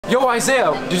Yo,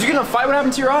 Isaiah, did you get in a fight? What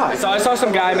happened to your eye? So I saw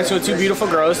some guy messing with two beautiful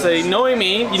girls. So knowing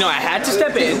me, you know, I had to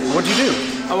step in. What'd you do?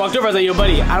 I walked over, I was like, yo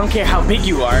buddy, I don't care how big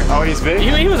you are. Oh, he's big?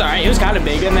 He was alright, he was kind of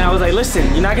big. And then I was like, listen,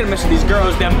 you're not gonna mess with these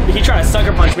girls. Then he tried to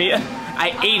sucker punch me.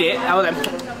 I ate it. I was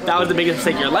like, that was the biggest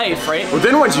mistake of your life, right? Well,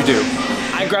 then what'd you do?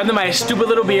 I grabbed him by his stupid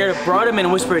little beard, brought him in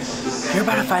and whispered, you're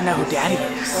about to find out who daddy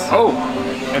is. Oh,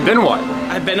 and then what?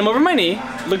 I bent him over my knee,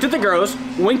 looked at the girls,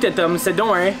 winked at them, said, don't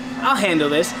worry, I'll handle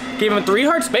this. Gave him 3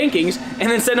 hard spankings,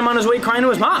 and then sent him on his way crying to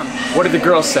his mom. What did the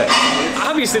girls say?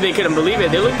 Obviously they couldn't believe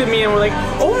it. They looked at me and were like,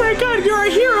 oh my god, you're a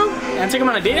hero. And I took him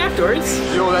on a date afterwards.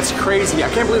 Yo, that's crazy. I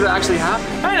can't believe that actually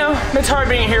happened. I know, it's hard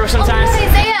being a hero sometimes. Oh,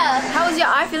 Isaiah, how was your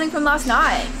eye feeling from last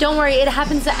night? Don't worry, it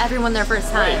happens to everyone their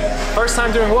first time. First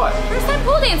time doing what? First time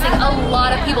pole dancing. A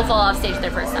lot of people fall off stage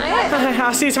their first time.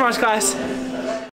 I'll see you tomorrow's class.